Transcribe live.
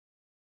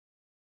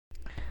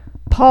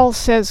Paul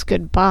says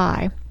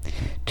goodbye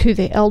to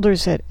the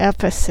elders at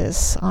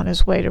Ephesus on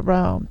his way to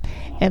Rome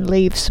and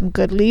leaves some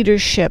good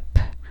leadership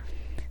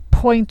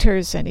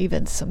pointers and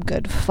even some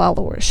good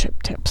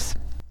followership tips.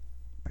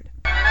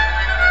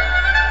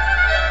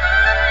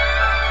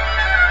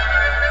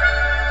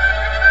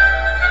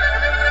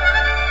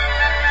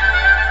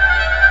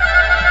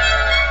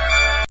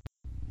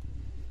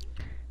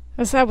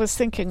 As I was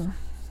thinking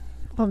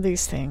on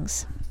these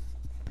things,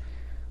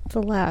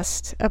 the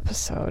last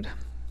episode,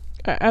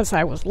 as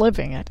I was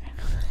living it,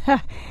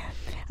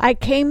 I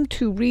came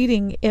to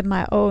reading in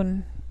my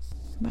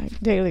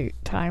daily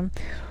time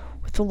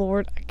with the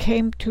Lord, I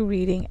came to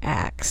reading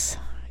Acts,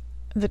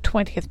 the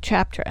 20th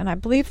chapter, and I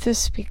believe this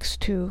speaks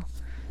to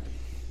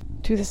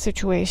the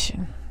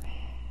situation.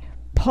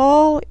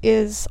 Paul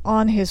is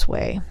on his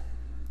way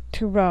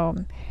to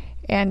Rome,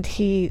 and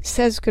he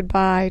says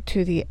goodbye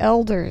to the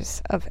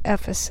elders of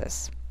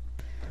Ephesus.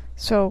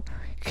 So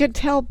you can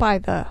tell by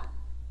the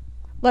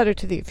letter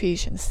to the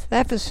Ephesians, the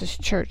Ephesus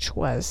church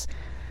was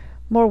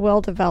more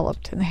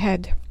well-developed and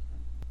had,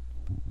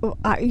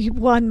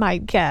 one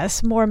might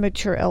guess, more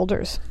mature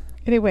elders.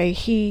 Anyway,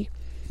 he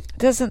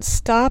doesn't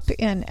stop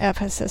in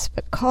Ephesus,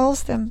 but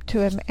calls them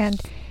to him,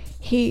 and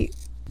he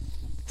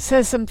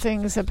says some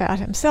things about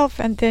himself,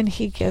 and then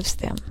he gives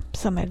them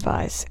some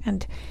advice.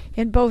 And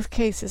in both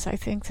cases, I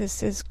think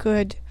this is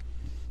good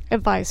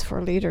advice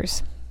for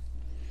leaders.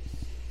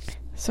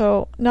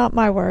 So, not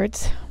my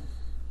words,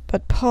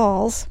 but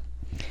Paul's.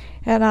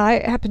 And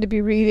I happen to be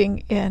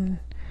reading in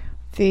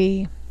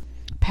the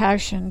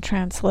Passion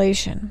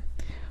Translation,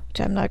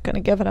 which I'm not going to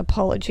give an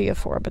apologia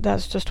for, but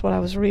that's just what I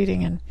was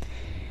reading. And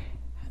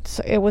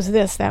so it was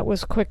this that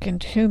was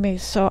quickened to me,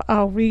 so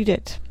I'll read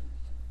it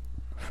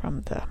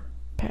from the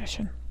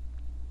Passion.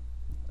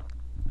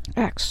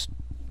 Acts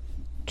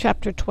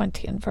chapter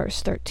 20 and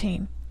verse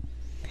 13.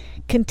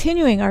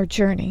 Continuing our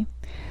journey,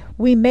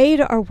 we made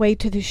our way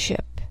to the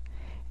ship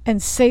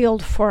and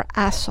sailed for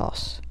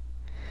Assos.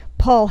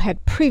 Paul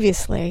had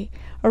previously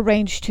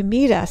arranged to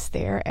meet us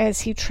there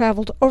as he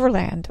traveled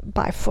overland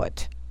by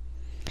foot.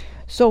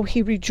 So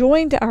he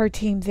rejoined our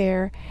team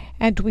there,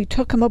 and we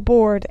took him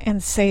aboard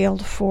and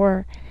sailed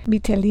for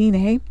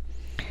Mytilene.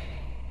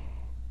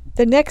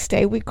 The next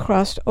day we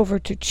crossed over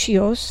to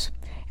Chios,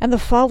 and the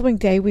following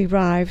day we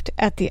arrived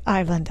at the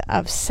island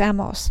of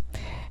Samos,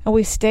 and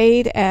we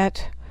stayed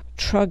at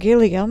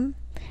Trogyllium,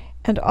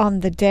 and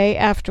on the day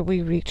after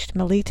we reached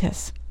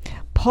Miletus.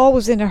 Paul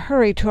was in a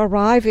hurry to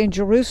arrive in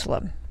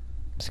Jerusalem.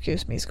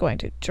 He's going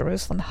to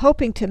Jerusalem,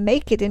 hoping to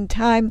make it in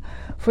time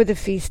for the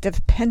Feast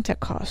of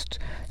Pentecost.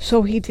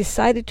 So he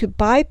decided to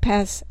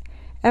bypass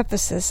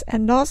Ephesus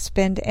and not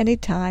spend any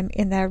time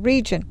in that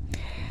region.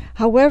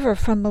 However,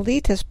 from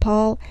Miletus,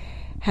 Paul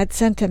had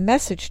sent a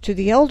message to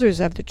the elders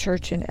of the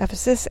church in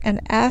Ephesus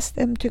and asked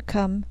them to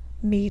come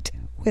meet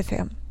with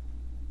him.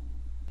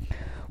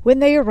 When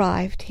they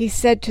arrived, he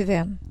said to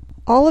them,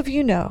 "All of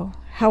you know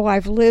how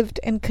I've lived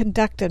and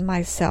conducted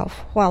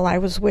myself while I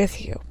was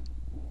with you.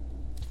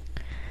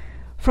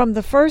 From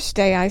the first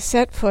day I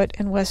set foot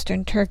in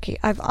Western Turkey,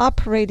 I've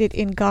operated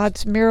in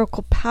God's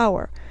miracle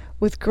power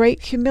with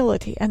great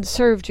humility and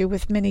served you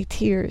with many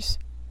tears.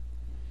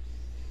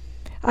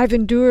 I've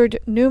endured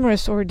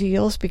numerous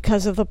ordeals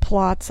because of the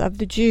plots of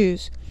the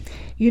Jews.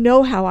 You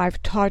know how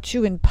I've taught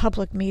you in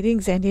public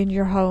meetings and in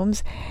your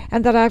homes,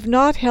 and that I've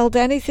not held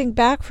anything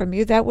back from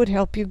you that would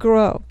help you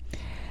grow.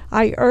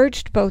 I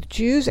urged both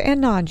Jews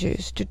and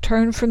non-Jews to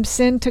turn from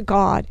sin to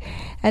God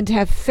and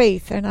have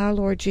faith in our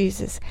Lord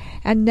Jesus.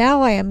 And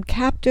now I am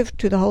captive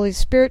to the Holy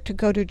Spirit to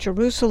go to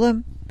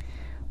Jerusalem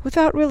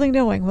without really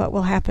knowing what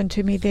will happen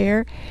to me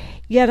there.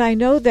 Yet I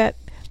know that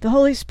the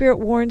Holy Spirit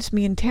warns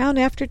me in town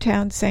after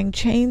town, saying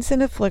chains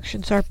and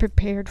afflictions are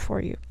prepared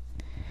for you.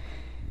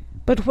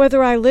 But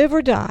whether I live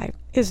or die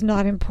is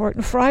not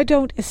important, for I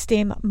don't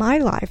esteem my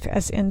life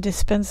as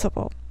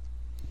indispensable.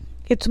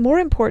 It's more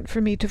important for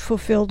me to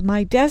fulfill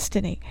my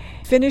destiny,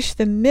 finish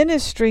the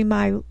ministry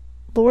my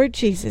Lord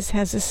Jesus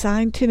has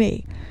assigned to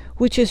me,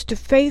 which is to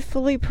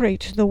faithfully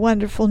preach the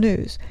wonderful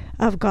news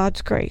of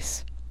God's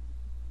grace.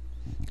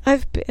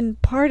 I've been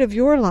part of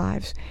your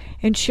lives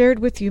and shared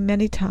with you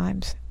many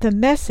times the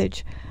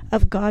message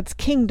of God's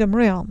kingdom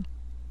realm.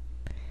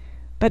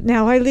 But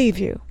now I leave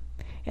you,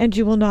 and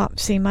you will not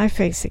see my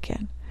face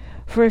again.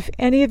 For if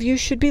any of you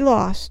should be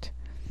lost,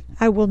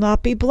 I will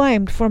not be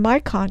blamed, for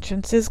my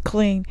conscience is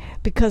clean,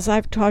 because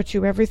I've taught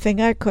you everything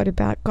I could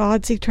about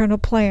God's eternal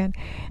plan,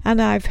 and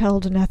I've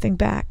held nothing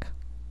back.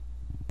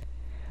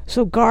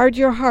 So guard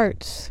your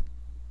hearts.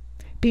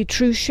 Be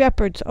true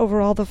shepherds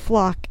over all the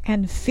flock,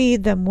 and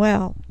feed them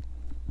well.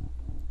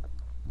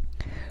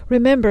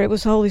 Remember, it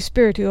was the Holy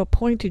Spirit who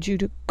appointed you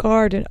to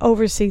guard and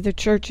oversee the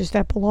churches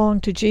that belong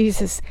to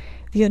Jesus,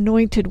 the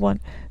Anointed One,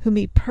 whom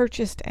he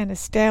purchased and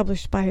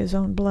established by his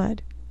own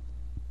blood.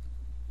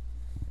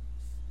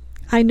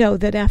 I know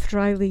that after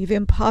I leave,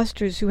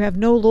 impostors who have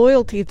no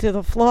loyalty to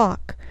the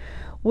flock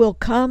will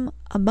come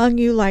among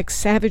you like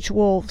savage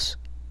wolves.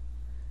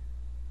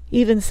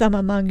 Even some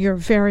among your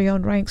very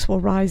own ranks will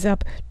rise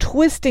up,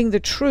 twisting the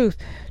truth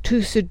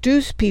to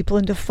seduce people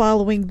into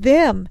following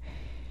them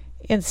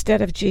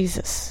instead of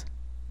Jesus.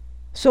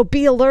 So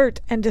be alert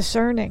and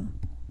discerning.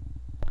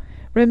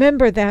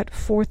 Remember that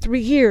for 3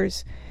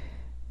 years,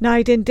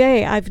 night and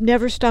day, I've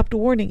never stopped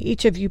warning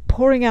each of you,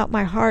 pouring out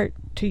my heart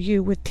to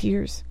you with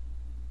tears.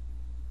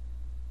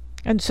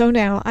 And so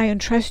now I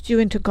entrust you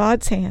into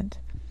God's hand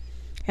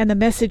and the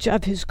message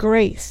of His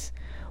grace,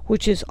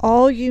 which is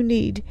all you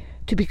need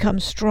to become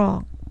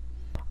strong.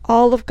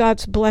 All of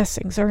God's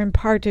blessings are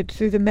imparted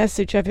through the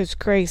message of His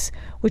grace,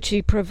 which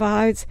He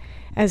provides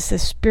as the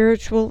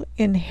spiritual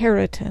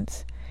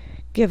inheritance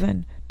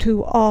given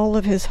to all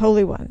of His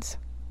holy ones.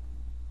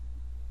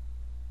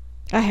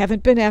 I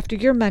haven't been after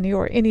your money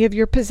or any of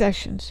your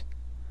possessions.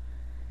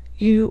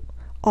 You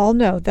all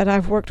know that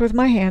I've worked with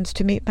my hands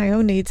to meet my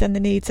own needs and the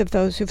needs of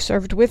those who've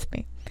served with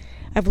me.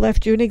 I've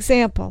left you an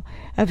example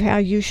of how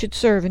you should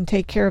serve and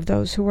take care of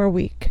those who are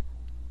weak.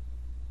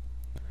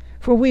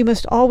 For we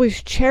must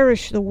always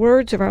cherish the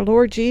words of our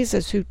Lord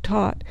Jesus, who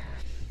taught,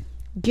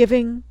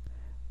 "Giving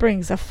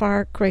brings a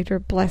far greater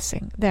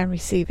blessing than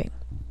receiving."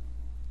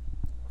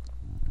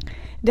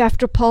 And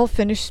after Paul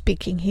finished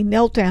speaking, he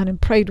knelt down and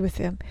prayed with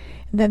them.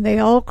 And then they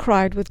all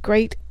cried with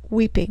great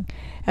weeping,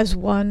 as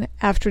one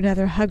after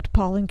another hugged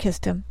Paul and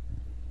kissed him.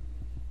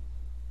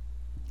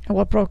 And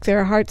what broke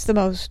their hearts the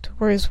most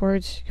were his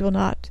words, "You will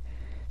not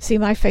see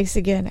my face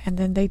again." And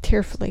then they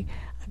tearfully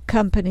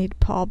accompanied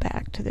Paul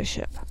back to the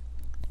ship.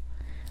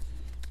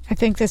 I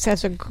think this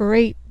has a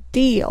great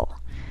deal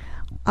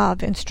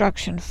of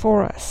instruction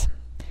for us.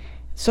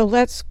 So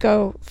let's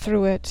go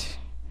through it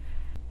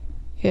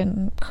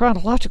in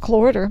chronological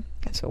order,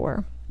 as it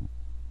were.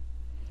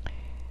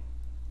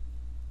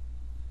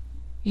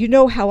 You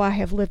know how I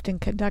have lived and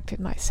conducted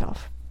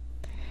myself.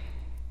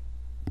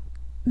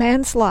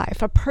 Man's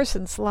life, a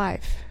person's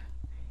life,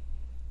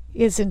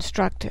 is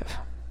instructive.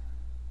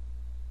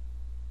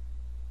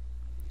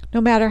 No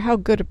matter how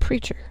good a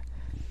preacher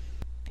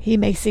he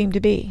may seem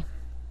to be,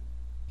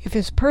 if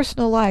his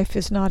personal life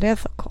is not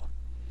ethical,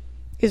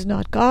 is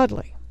not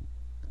godly.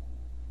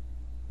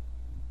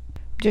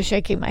 I'm just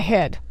shaking my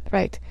head,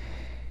 right?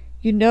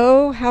 You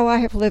know how I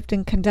have lived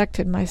and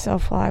conducted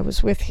myself while I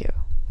was with you.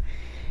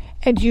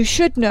 And you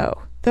should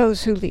know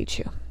those who lead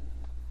you.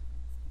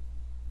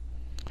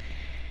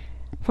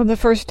 From the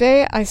first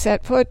day I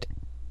set foot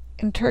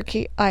in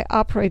Turkey, I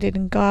operated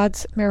in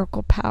God's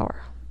miracle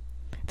power.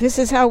 This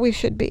is how we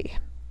should be.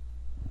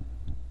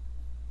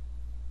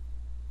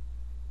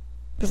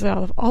 This is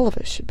how all of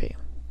us should be.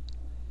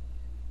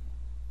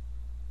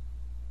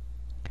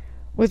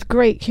 With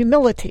great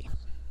humility.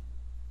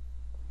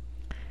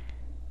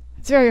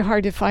 It's very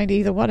hard to find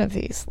either one of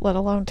these, let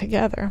alone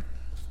together.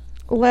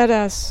 Let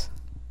us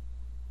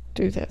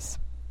do this.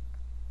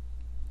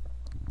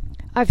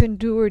 I've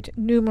endured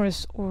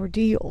numerous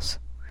ordeals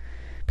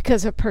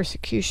because of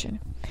persecution.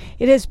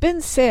 It has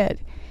been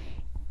said,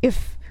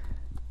 if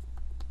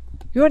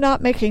you're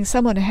not making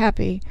someone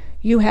happy,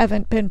 you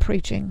haven't been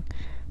preaching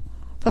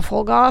the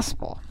full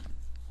gospel.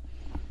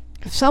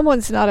 If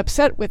someone's not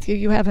upset with you,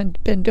 you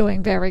haven't been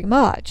doing very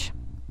much.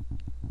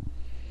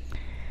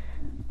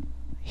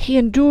 He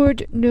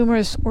endured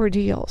numerous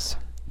ordeals.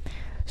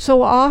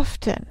 So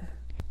often,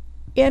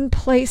 in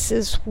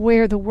places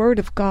where the Word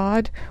of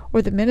God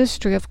or the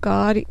ministry of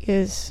God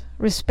is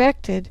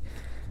respected,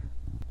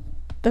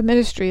 the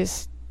ministry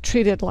is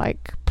treated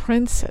like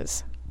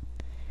princes.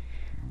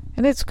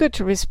 And it's good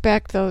to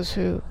respect those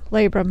who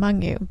labor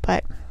among you,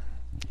 but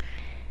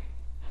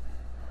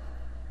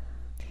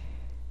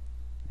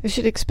you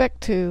should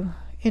expect to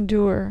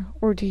endure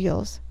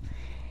ordeals.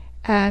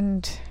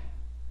 And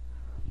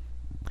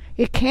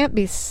it can't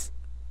be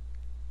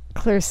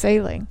clear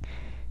sailing.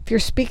 If you're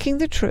speaking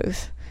the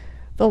truth,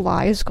 the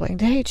lie is going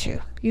to hate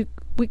you.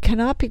 We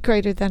cannot be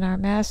greater than our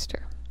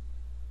master.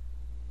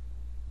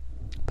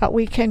 But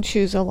we can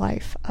choose a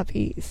life of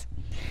ease.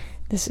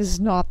 This is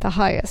not the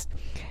highest.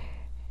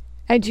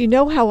 And you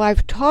know how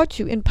I've taught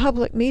you in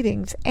public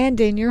meetings and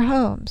in your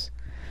homes.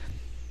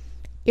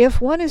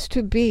 If one is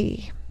to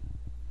be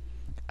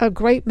a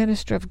great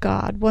minister of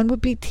God, one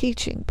would be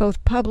teaching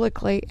both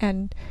publicly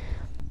and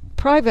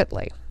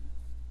privately.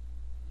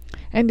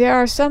 And there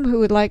are some who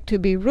would like to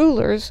be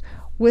rulers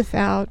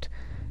without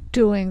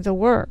doing the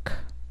work.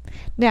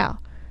 Now,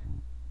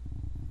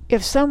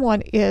 if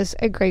someone is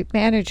a great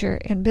manager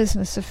in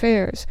business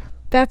affairs,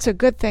 that's a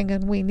good thing,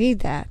 and we need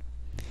that.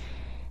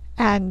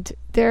 And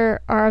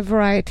there are a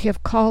variety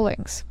of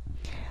callings.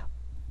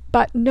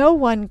 But no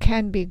one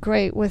can be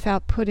great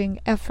without putting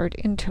effort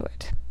into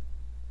it.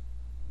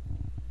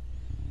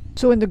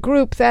 So in the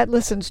group that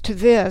listens to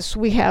this,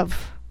 we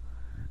have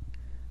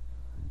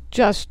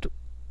just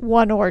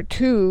one or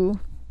two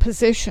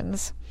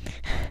positions,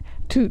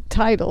 two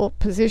title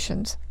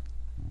positions,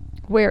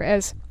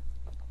 whereas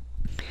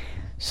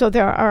so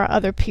there are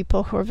other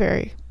people who are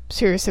very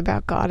serious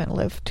about God and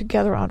live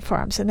together on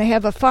farms, and they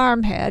have a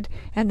farm head,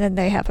 and then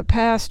they have a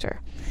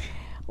pastor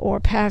or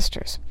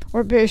pastors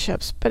or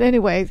bishops. But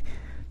anyway,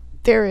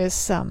 there is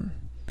some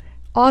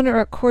honor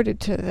accorded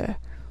to the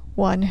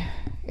one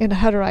in a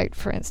Hutterite,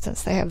 for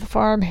instance. They have the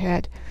farm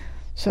head.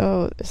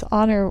 So there's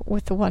honor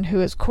with the one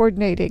who is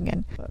coordinating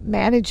and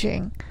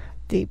managing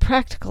the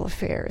practical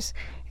affairs.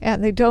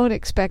 And they don't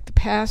expect the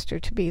pastor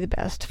to be the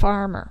best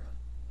farmer.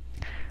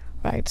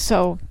 Right?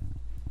 So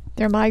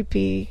there might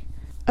be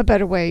a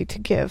better way to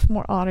give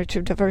more honor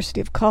to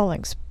diversity of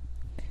callings.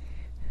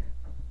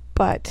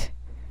 But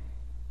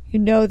you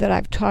know that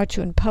I've taught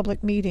you in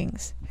public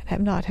meetings and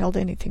have not held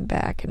anything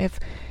back. And if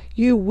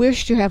you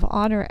wish to have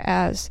honor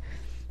as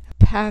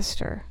a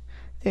pastor,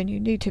 then you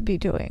need to be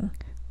doing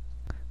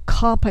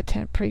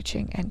competent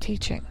preaching and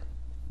teaching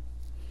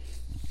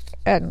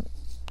and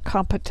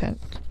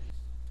competent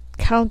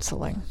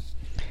counseling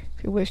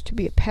if you wish to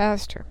be a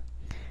pastor.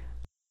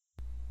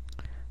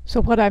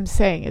 So what I'm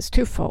saying is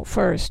twofold.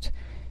 First,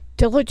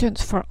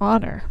 diligence for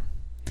honor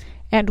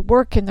and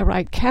work in the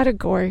right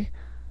category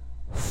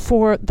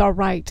for the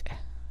right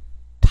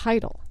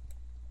title.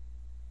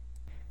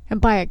 And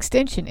by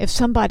extension, if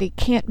somebody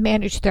can't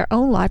manage their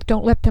own life,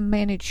 don't let them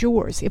manage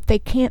yours. If they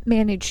can't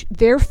manage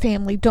their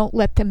family, don't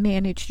let them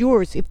manage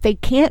yours. If they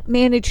can't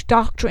manage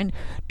doctrine,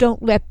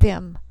 don't let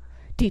them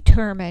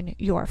determine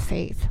your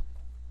faith.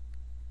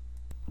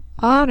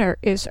 Honor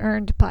is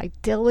earned by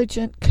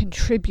diligent,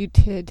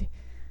 contributed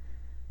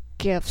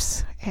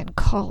gifts and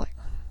calling.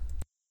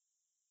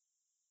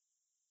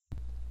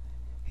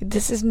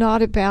 This is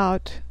not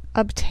about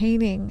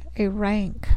obtaining a rank